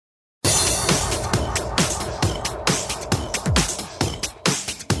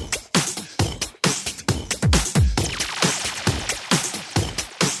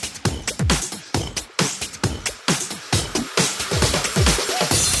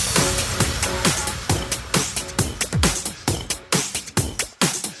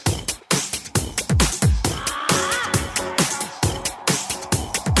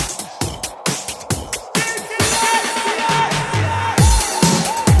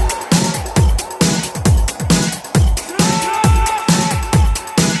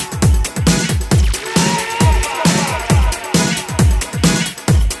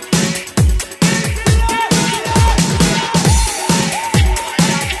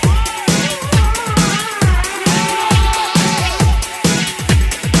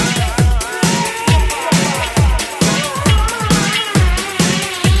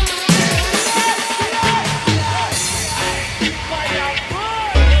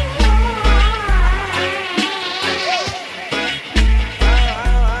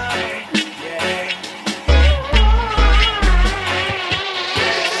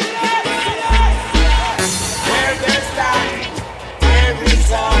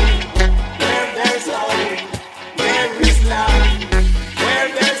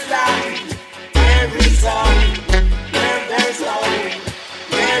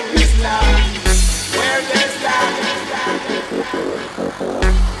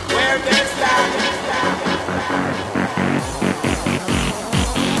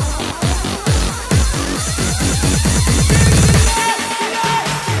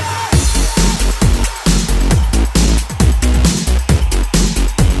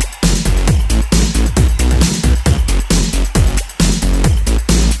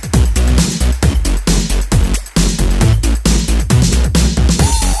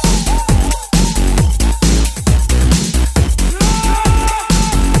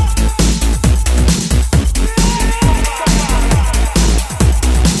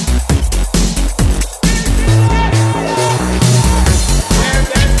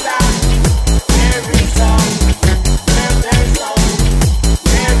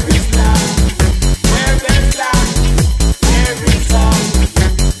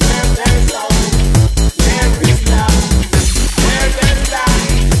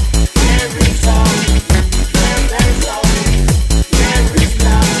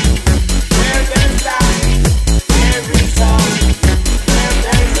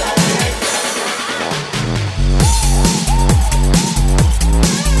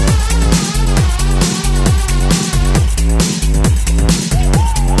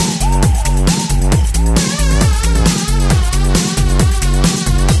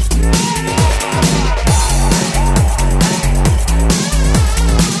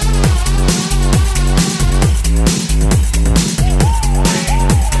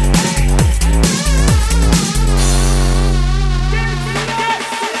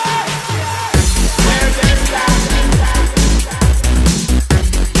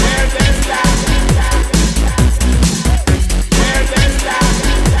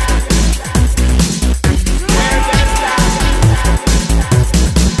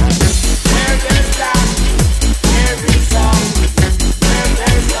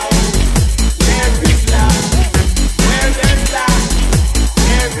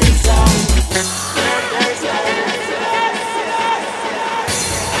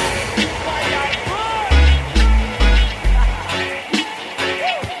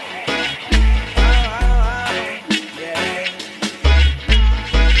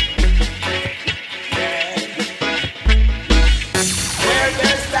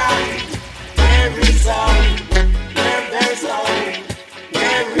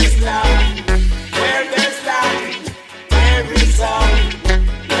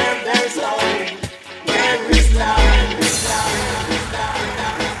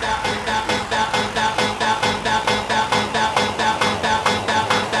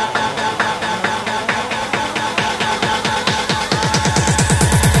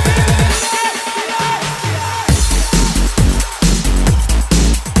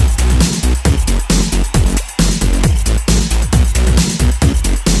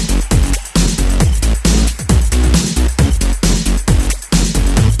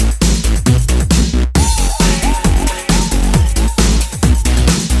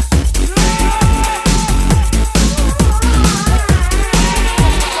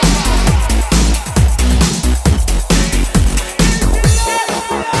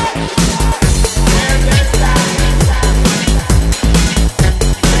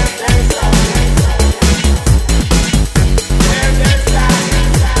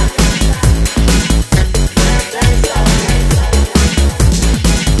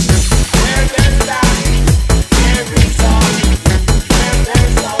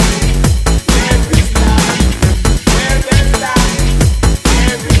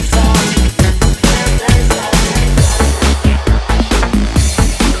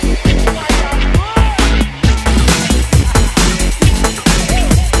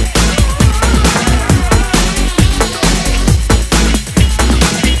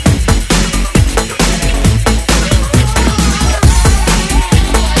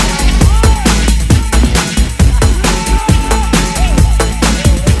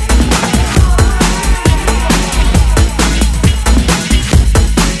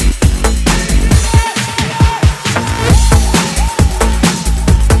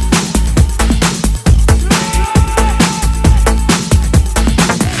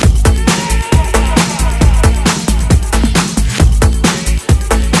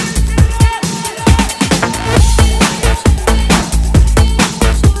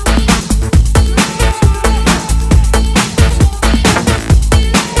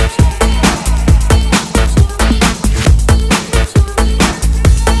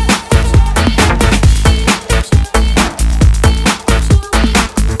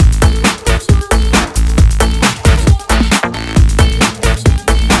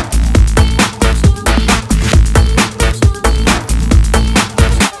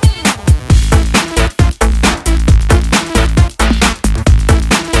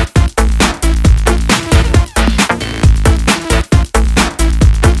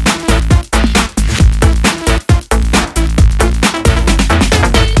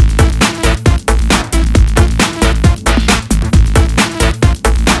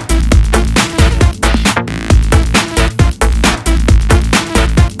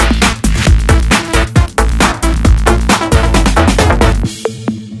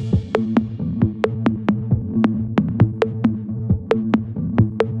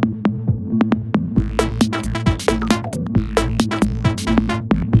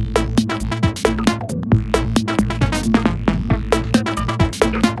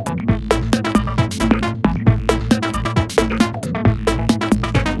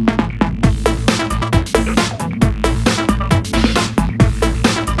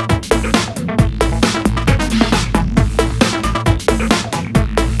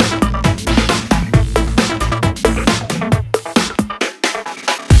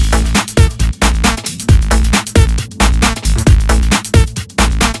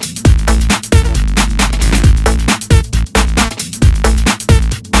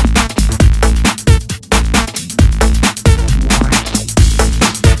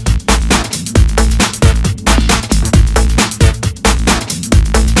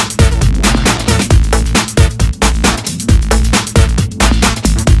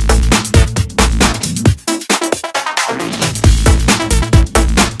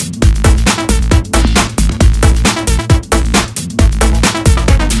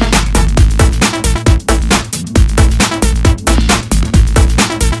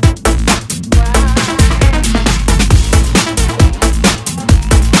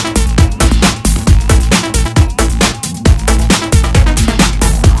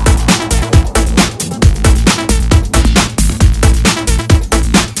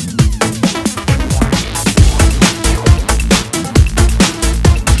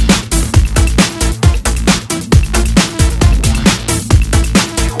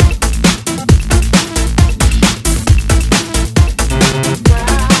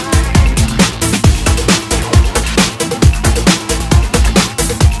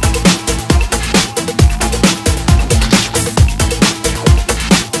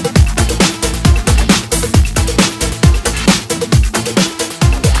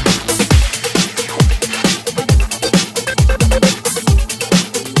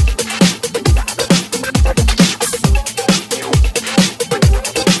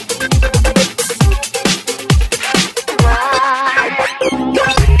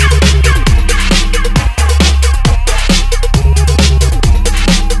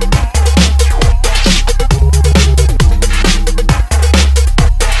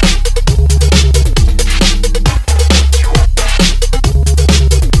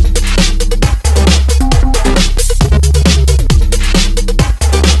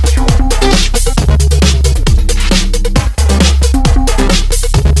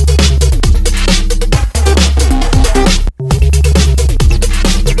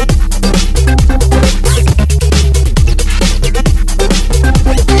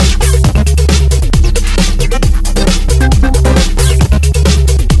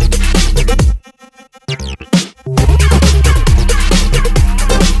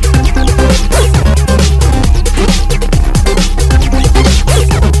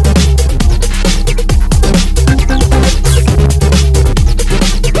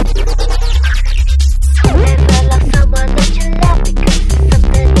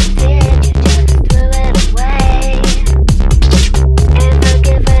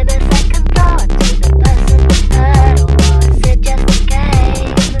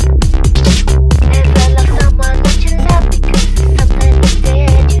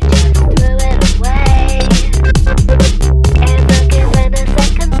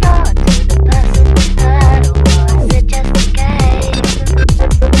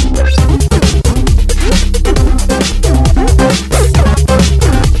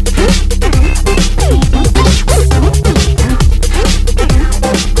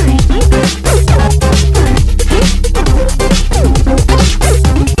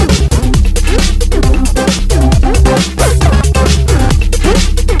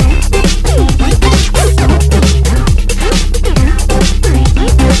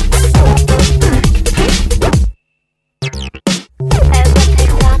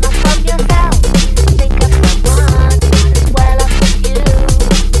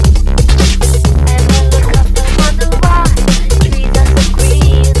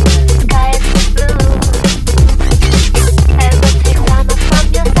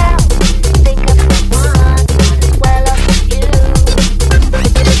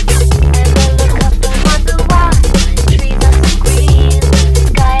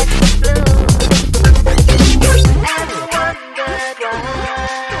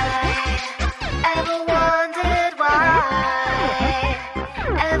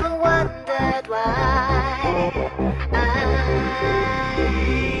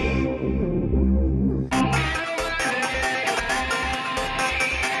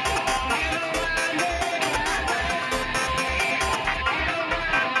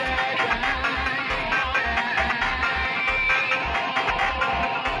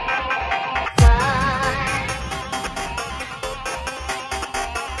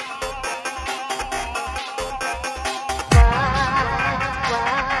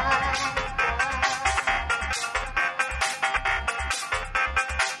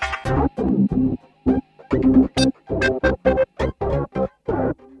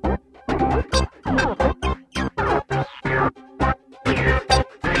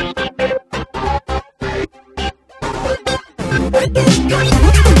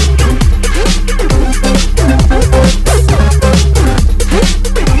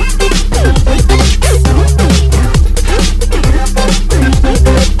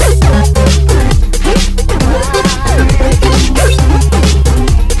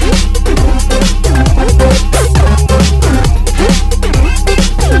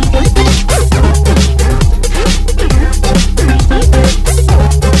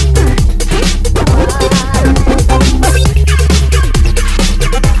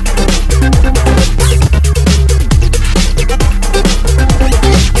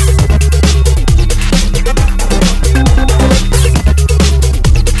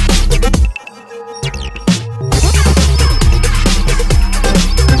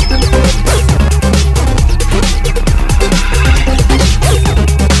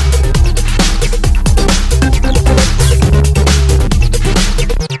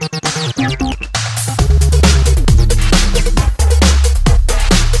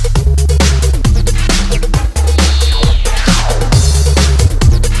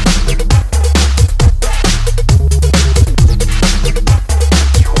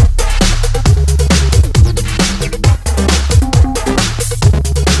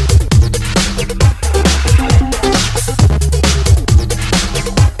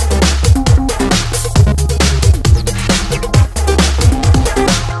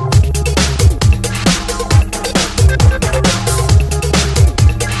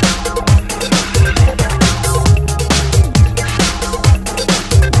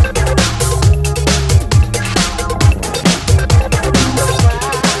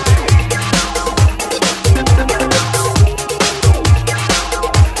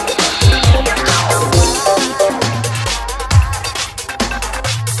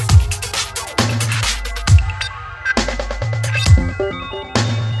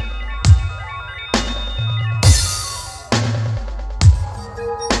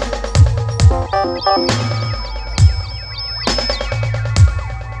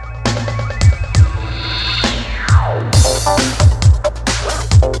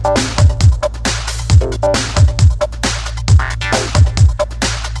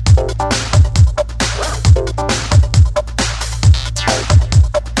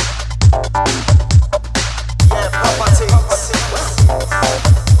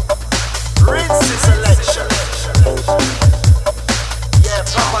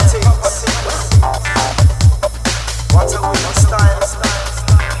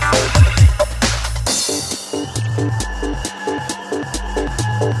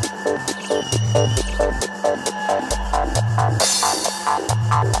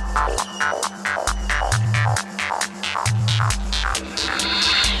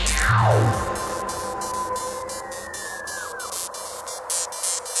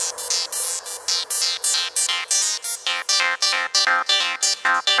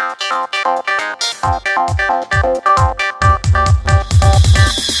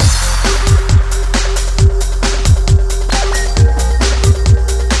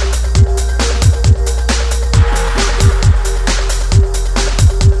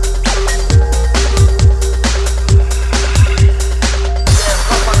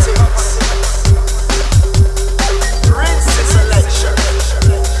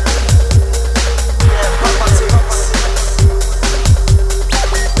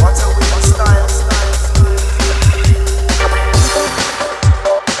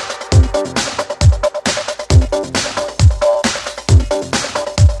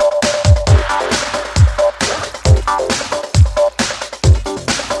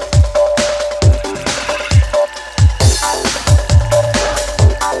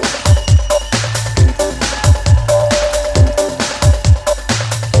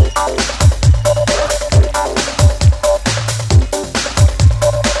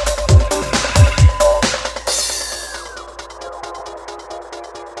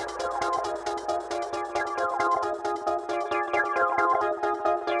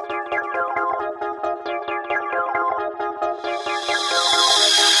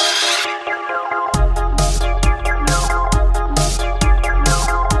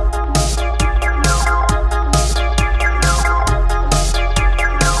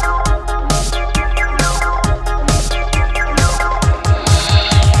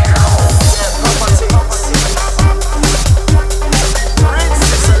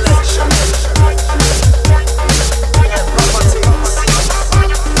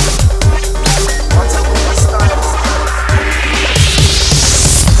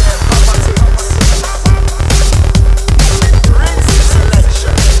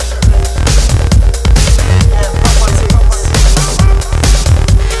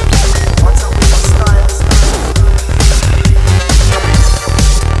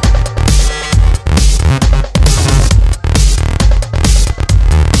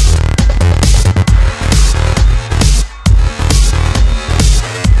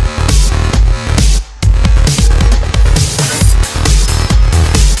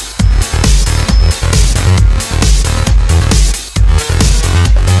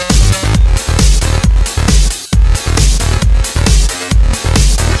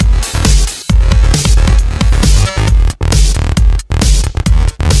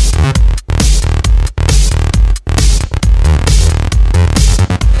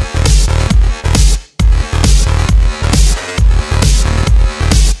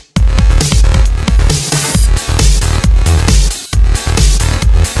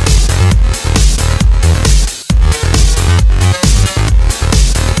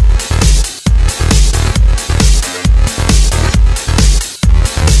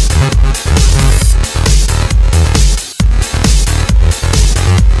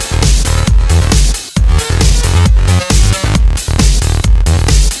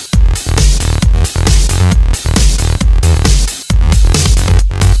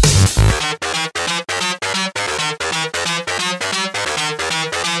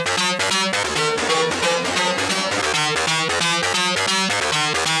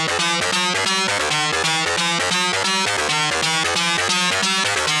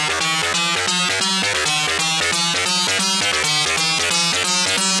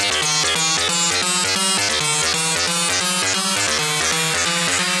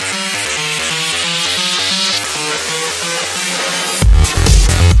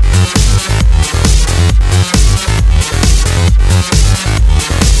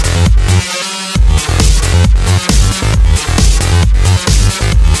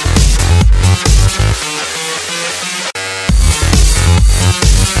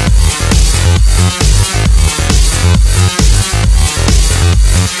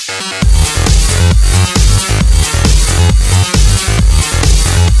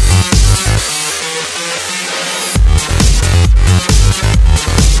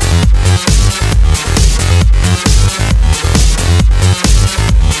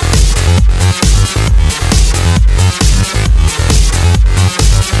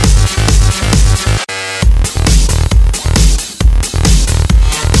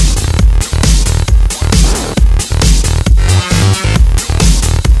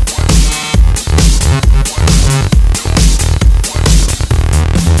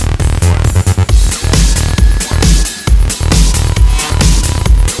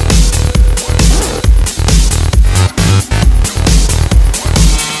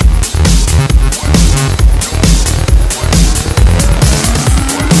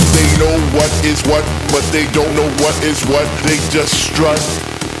is what, but they don't know what is what. They just strut.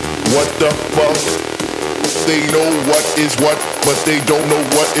 What the fuck? They know what is what, but they don't know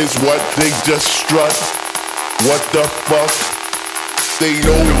what is what. They just strut. What the fuck? They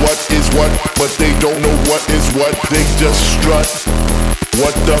know what is what, but they don't know what is what. They just strut.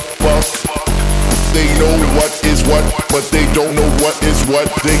 What the fuck? They know what is what, but they don't know what is what.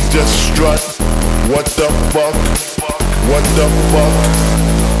 They just strut. What the fuck? What the fuck?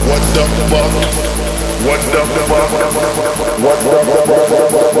 What the fuck? What the fuck? What the fuck?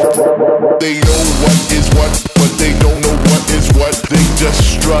 They know what is what, but they don't know what is what. They just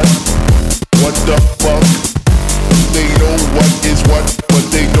strut. What the fuck? They know what is what, but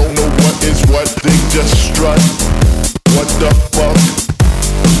they don't know what is what. They just strut. What the fuck?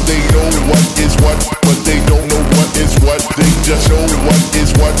 They know what is what, but they don't know what is what. They just know what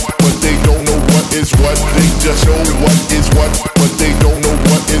is what, but they don't know what is what. They just know what is what, but they don't know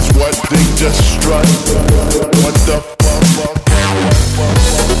what is what. They just strut. What the fuck?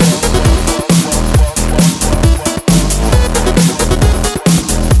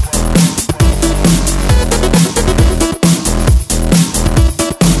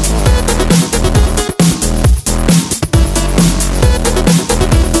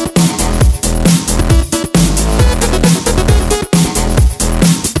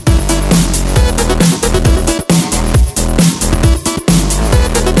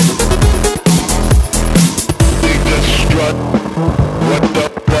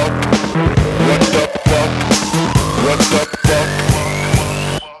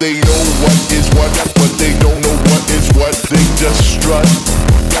 They know what is what, but they don't know what is what. They just strut.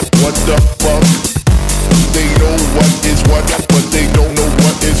 What the fuck? They know what is what, but they don't know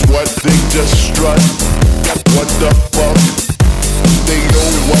what is what. They just strut. What the fuck? They know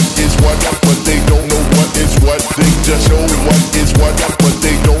what is what, but they don't know what is what. They just know what is what, but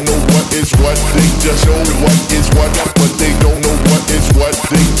they don't know what is what. They just know what is what, but they don't know what is what.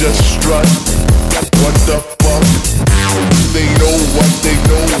 They just strut. What the fuck? They know what they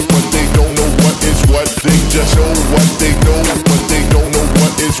know, but they don't know what is what. They just know what they know, but they don't know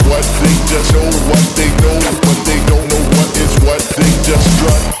what is what. They just know what they know, but they don't know what is what. They just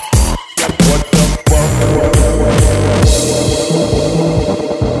strut. What the fuck?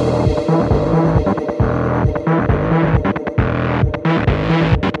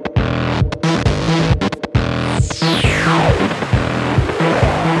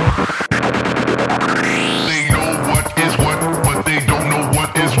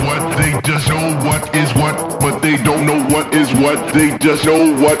 They don't know what is what. They just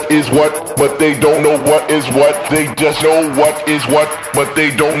know what is what, but they don't know what is what. They just know what is what, but they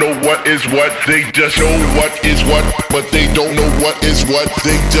don't know what is what. They just know what is what, but they don't know what is what.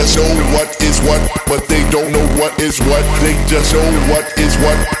 They just know what is what, but they don't know what is what. They just know what is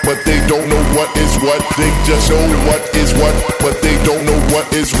what, but they don't know what is what. They just know what is what, but they don't know what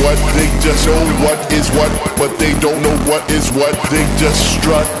is what. They just know what is what, but they don't know what is what. They just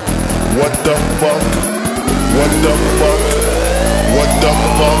strut. What the fuck? What the fuck? What the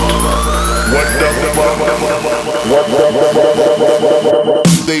fuck? What the fuck? What the fuck?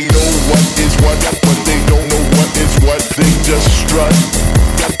 They know what is what, but they don't know what is what. They just strut.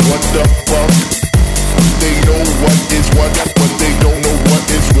 What the fuck? They know what is what, but they don't know what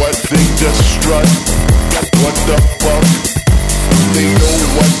is what. They just strut. What the fuck? They know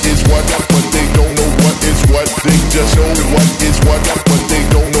what is what, but they don't know what is what. They just know what is what, but they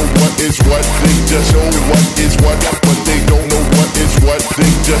don't know what is what. They just know what is what, but they don't know what is what. They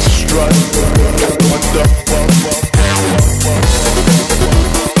just strut. What the fuck? What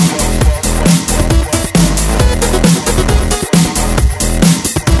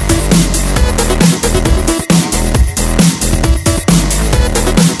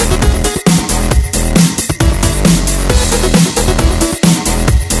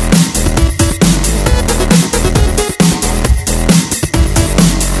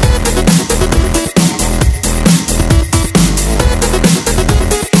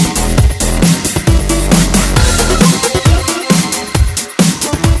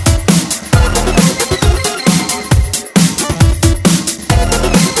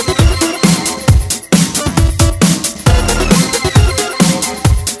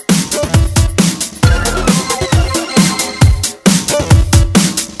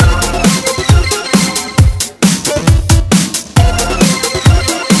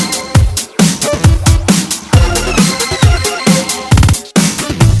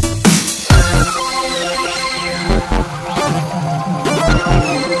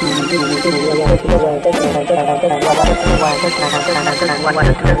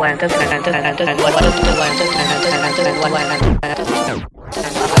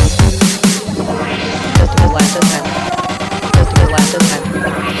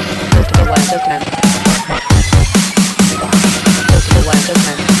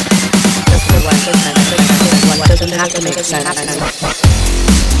Doesn't have to make sense.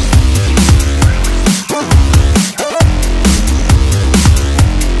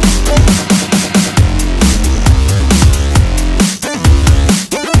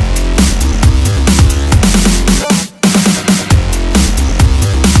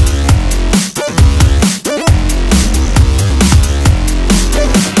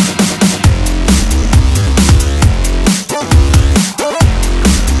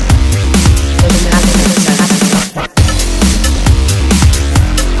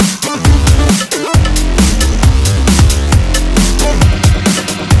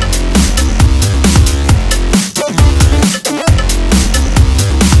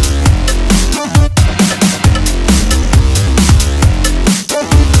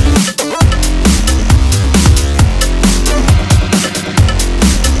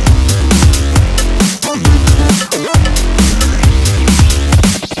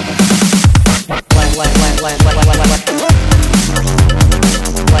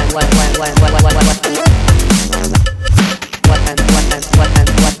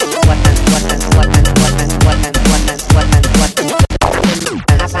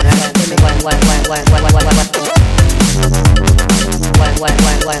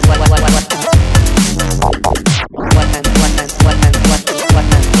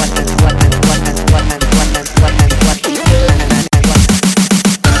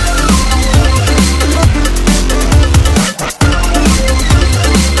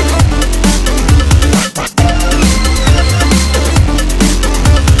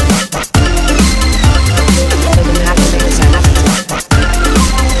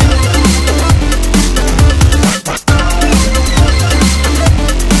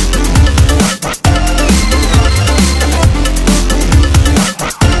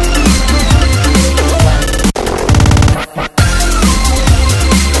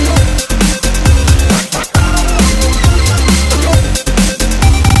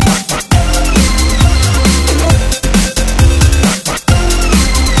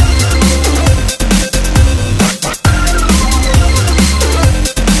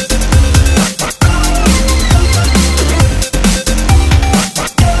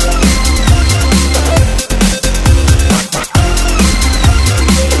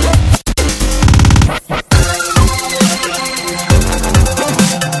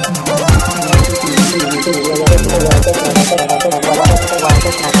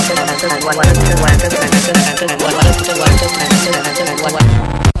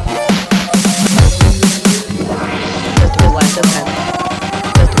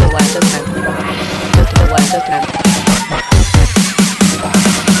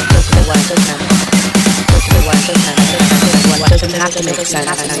 Doesn't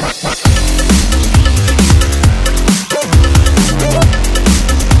have to make sense.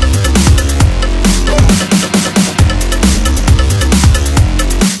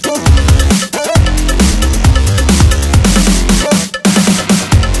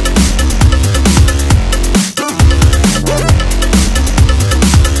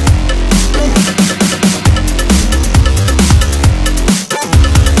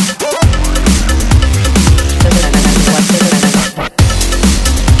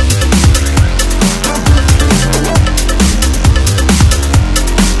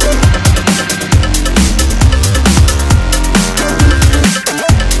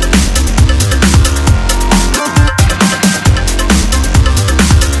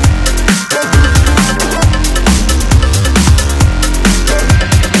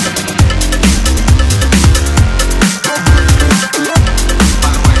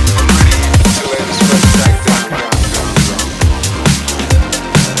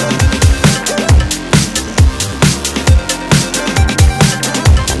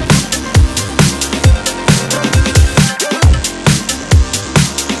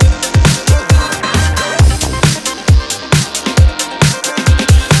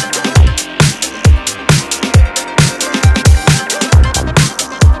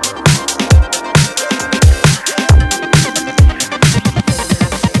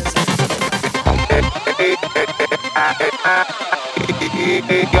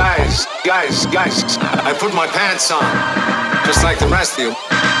 Guys, I put my pants on, just like the rest of you,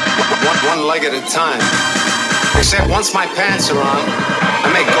 one leg at a time. Except once my pants are on, I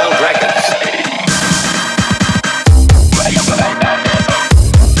make gold records.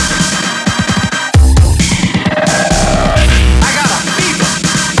 I got a fever.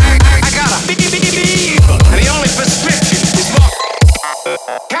 I got a fever. And the only prescription is more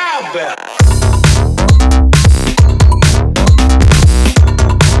cowbell.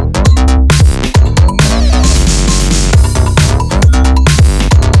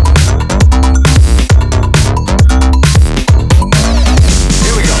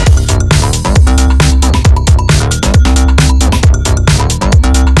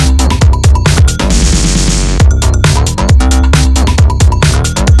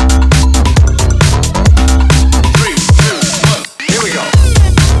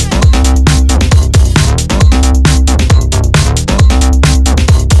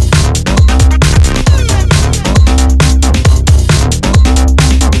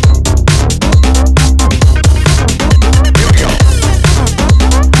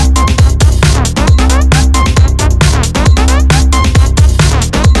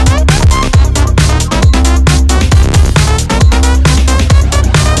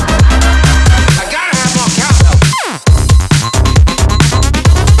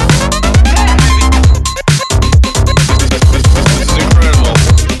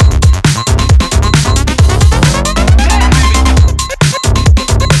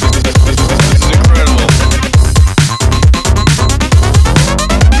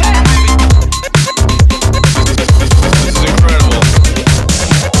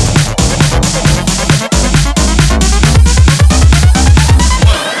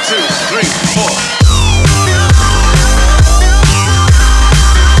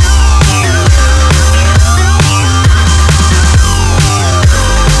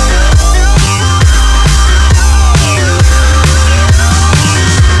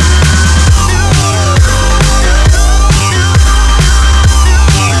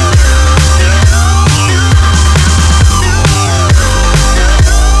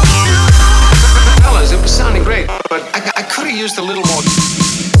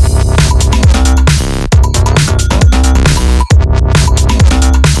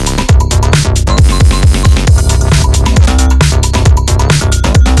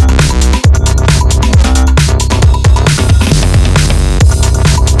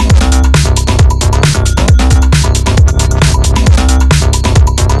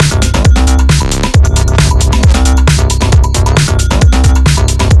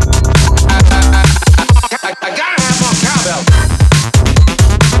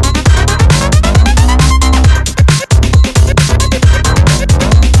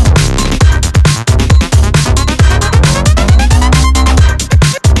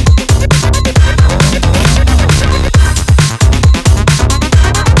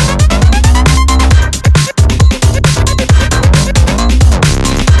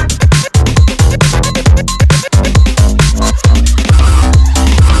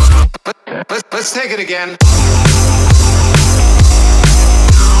 Let's take it again.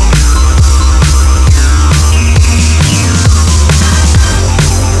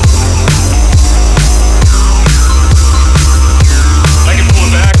 I can pull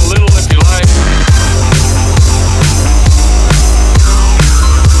it back a little if you like.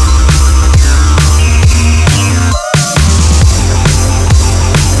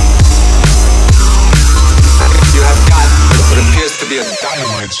 You have got what appears to be a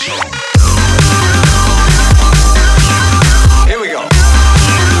dynamite song. Here we go.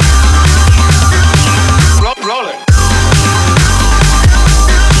 Roll it.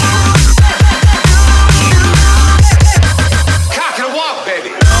 Cock and walk,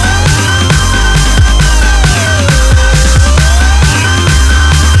 baby.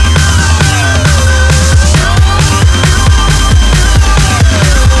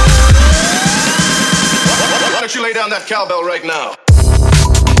 Why don't you lay down that cowbell right now?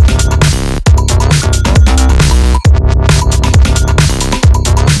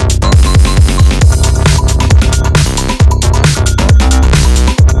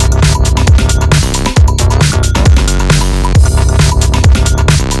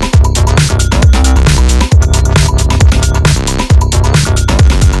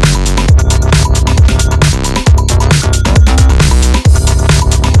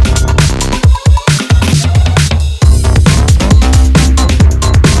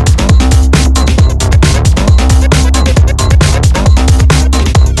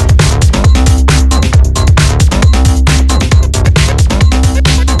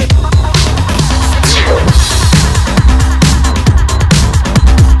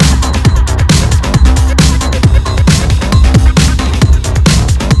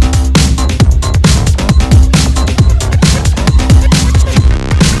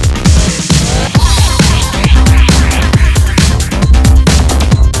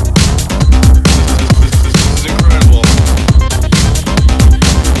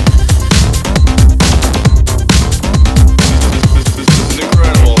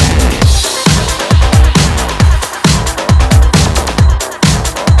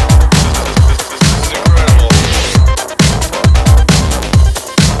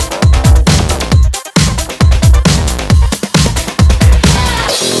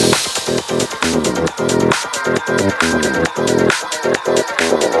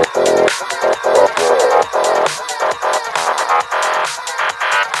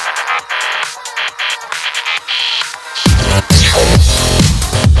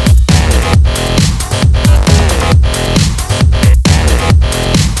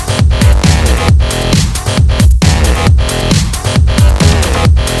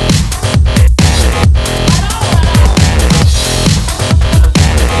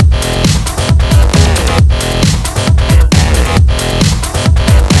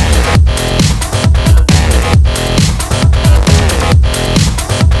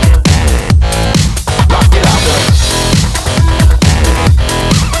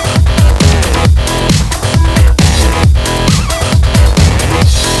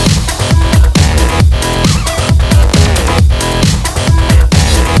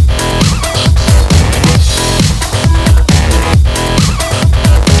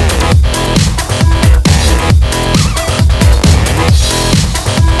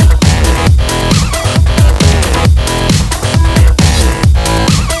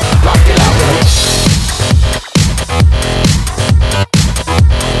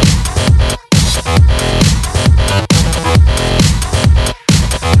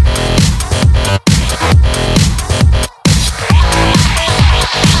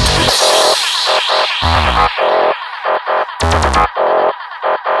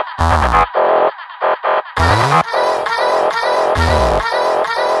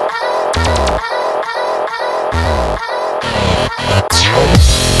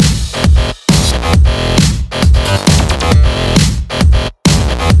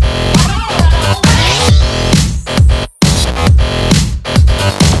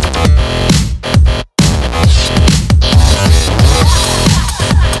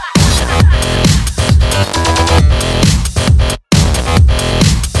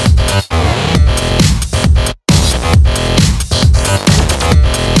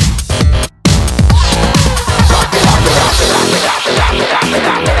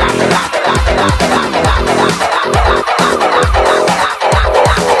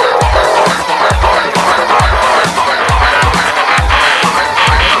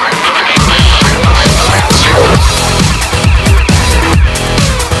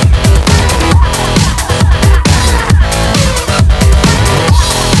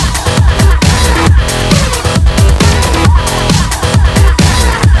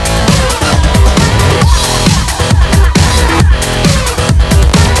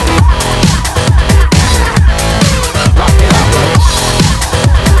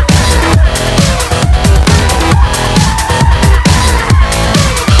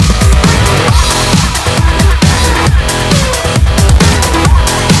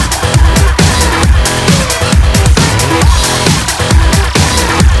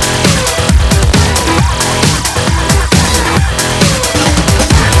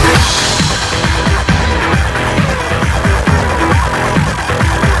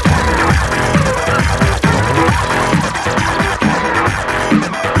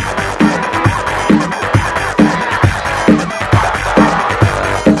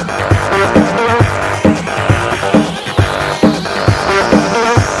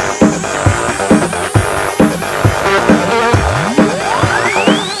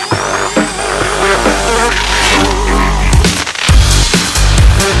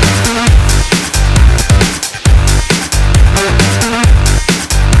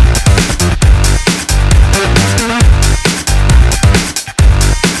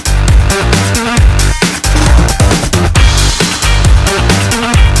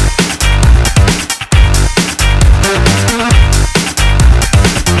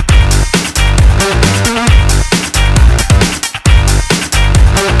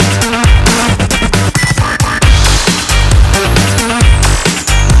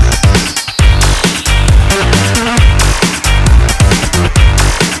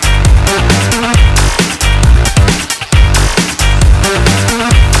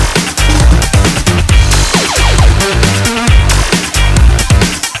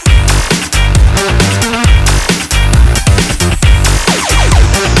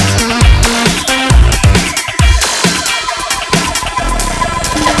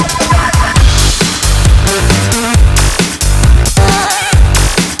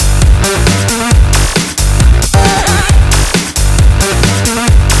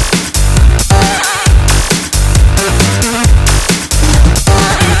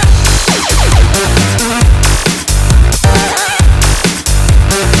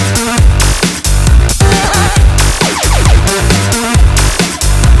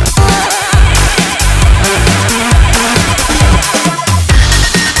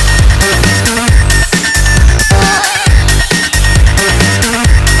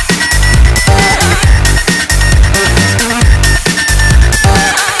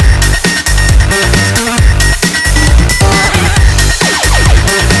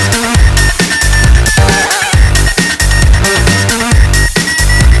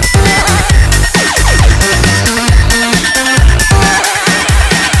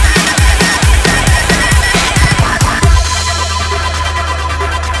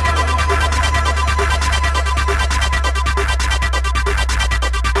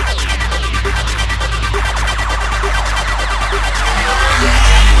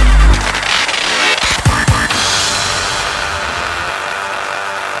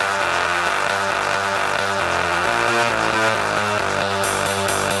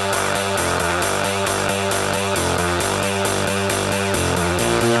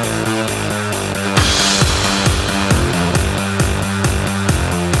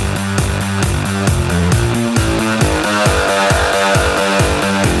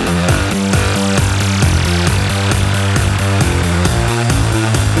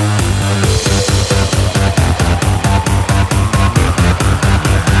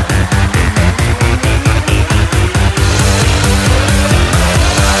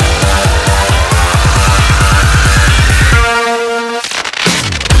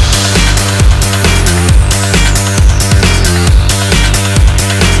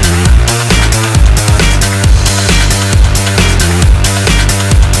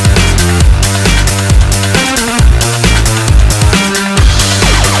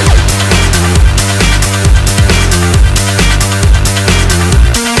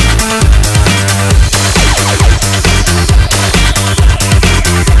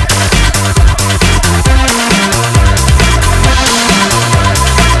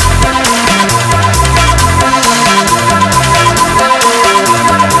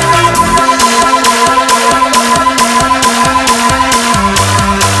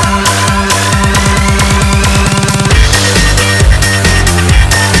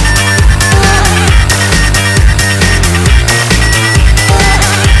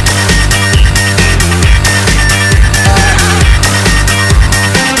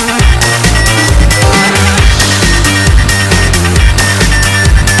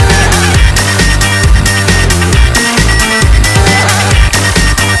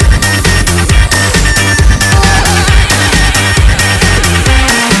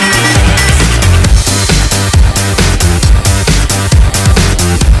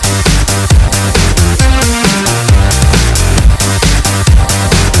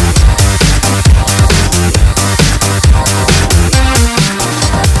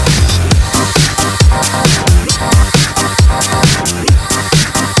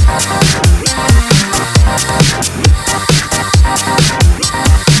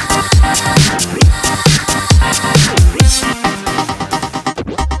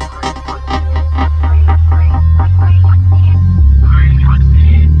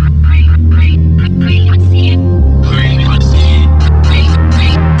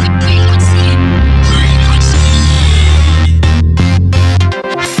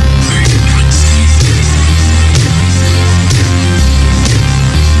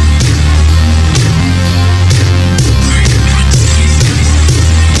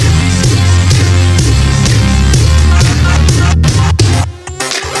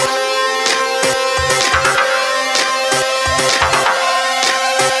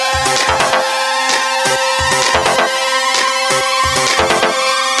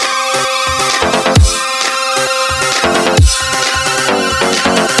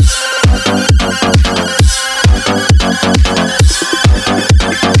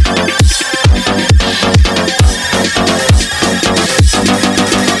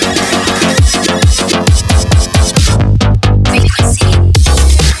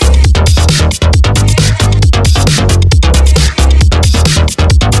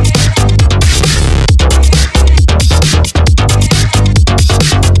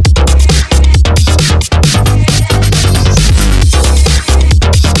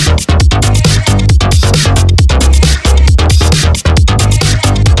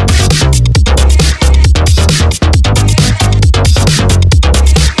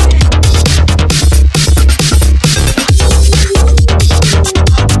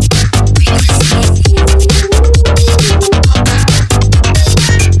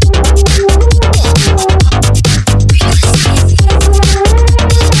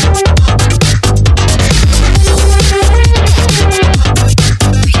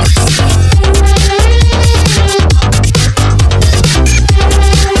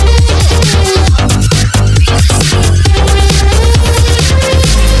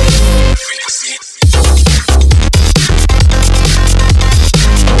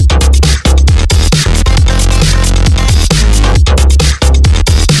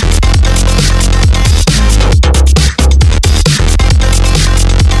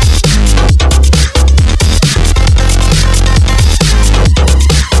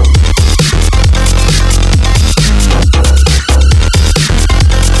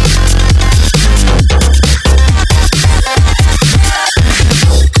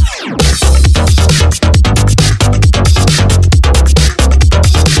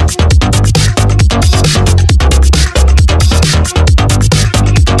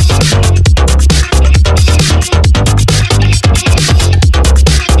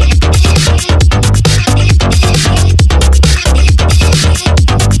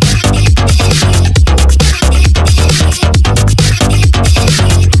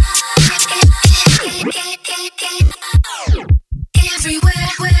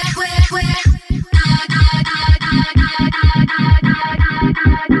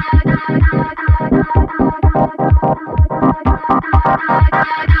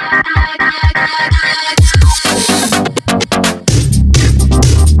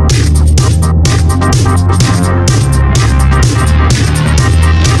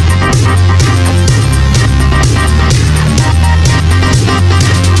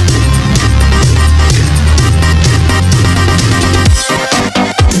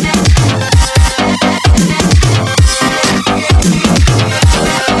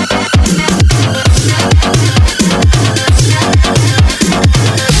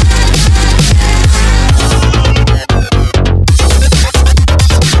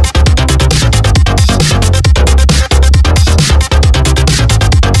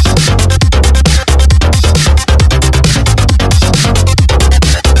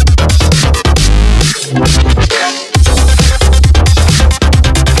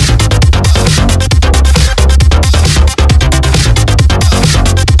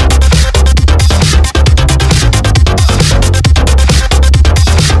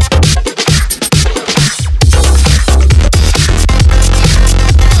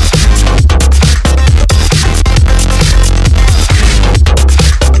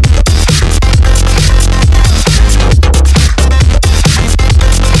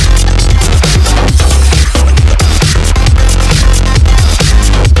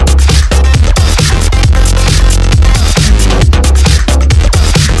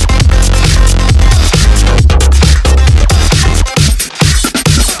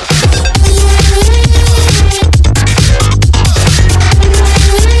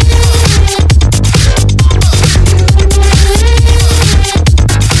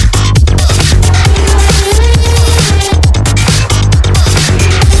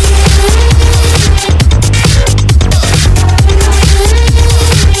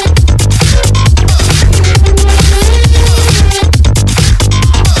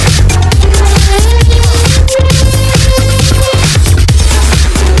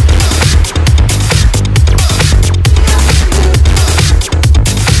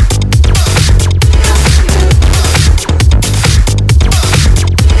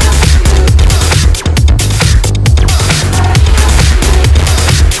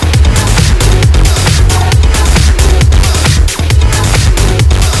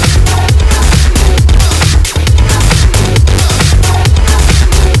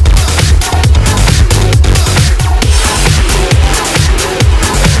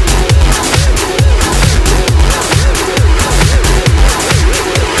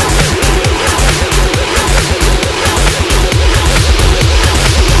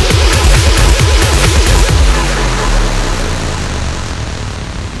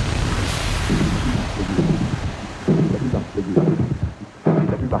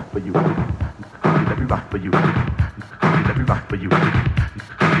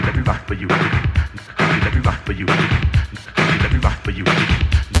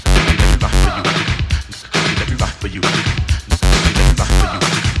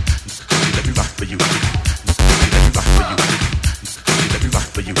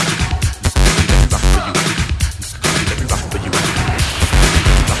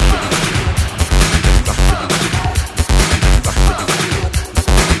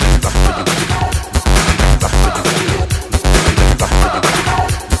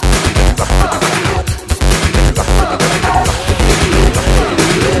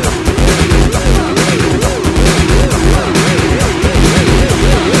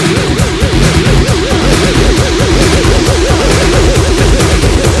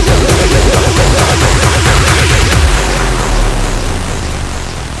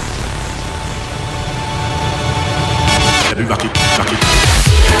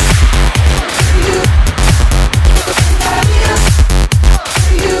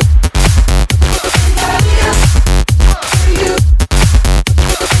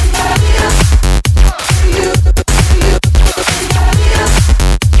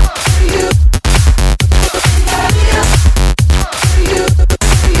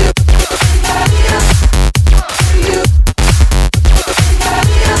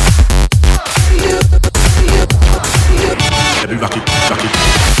 rock it.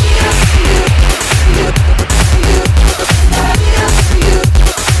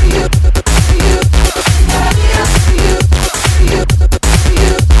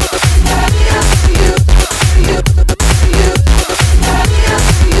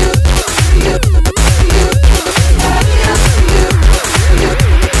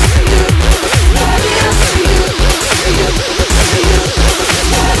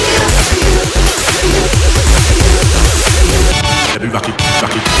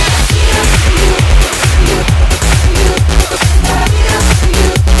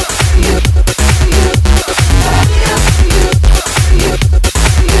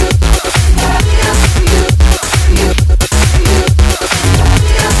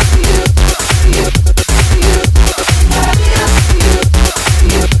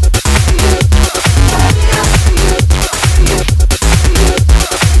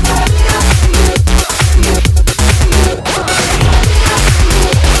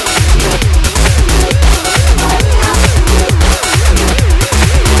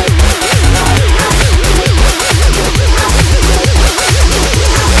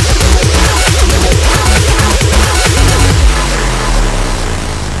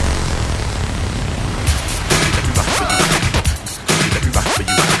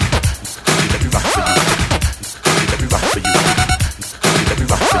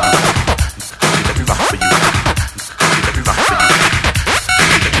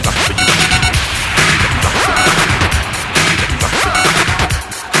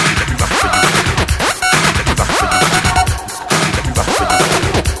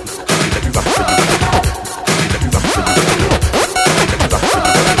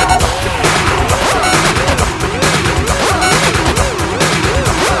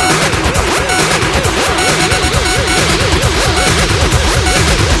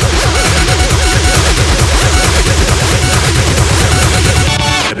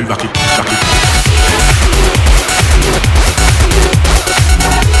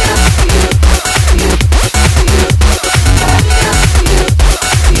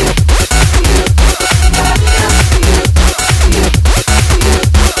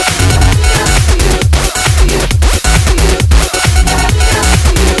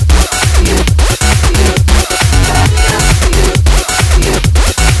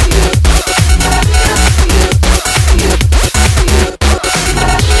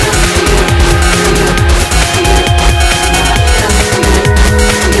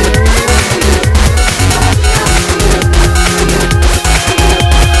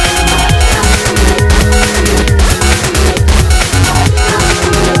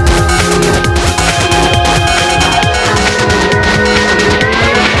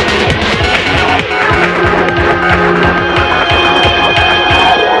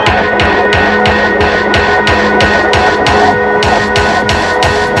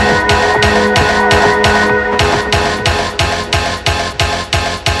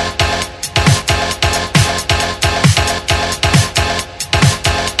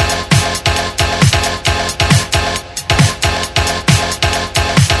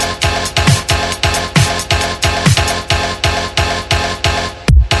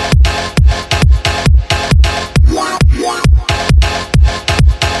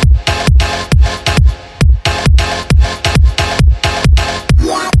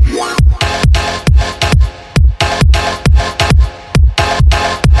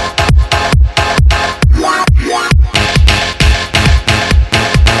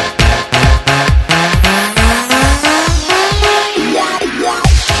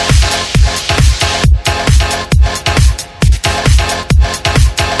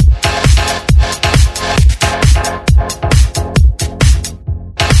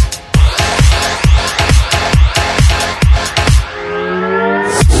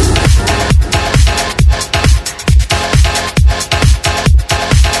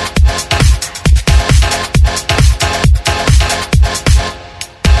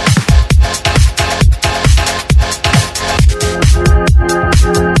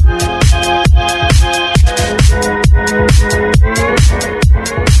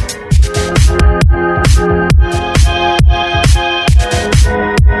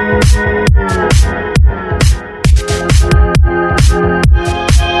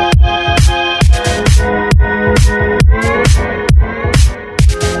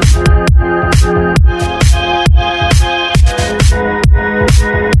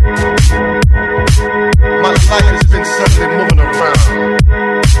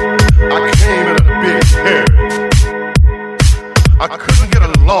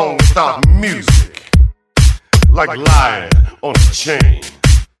 without music, like lying on a chain.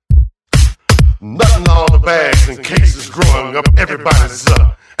 Nothing all the bags and cases growing up, everybody's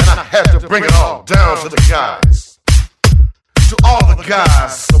up. And I had to bring it all down to the guys. To all the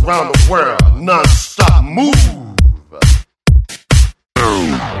guys around the world, non-stop move.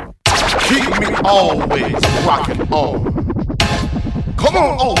 Keep me always rocking on. Come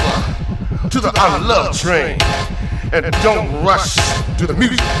on over to the I Love train. And don't rush to the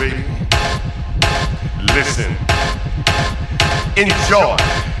music, baby. Listen, enjoy,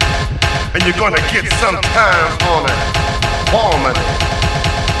 and you're gonna get some time on it. Harmony.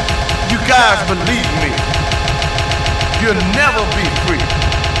 You guys believe me, you'll never be free.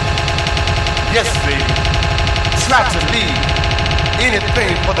 Yes, baby, try to leave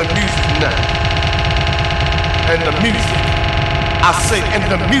anything for the music now. And the music, I say, and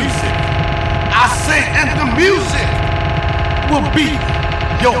the music, I say, and the music will be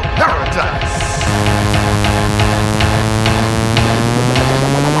your paradise.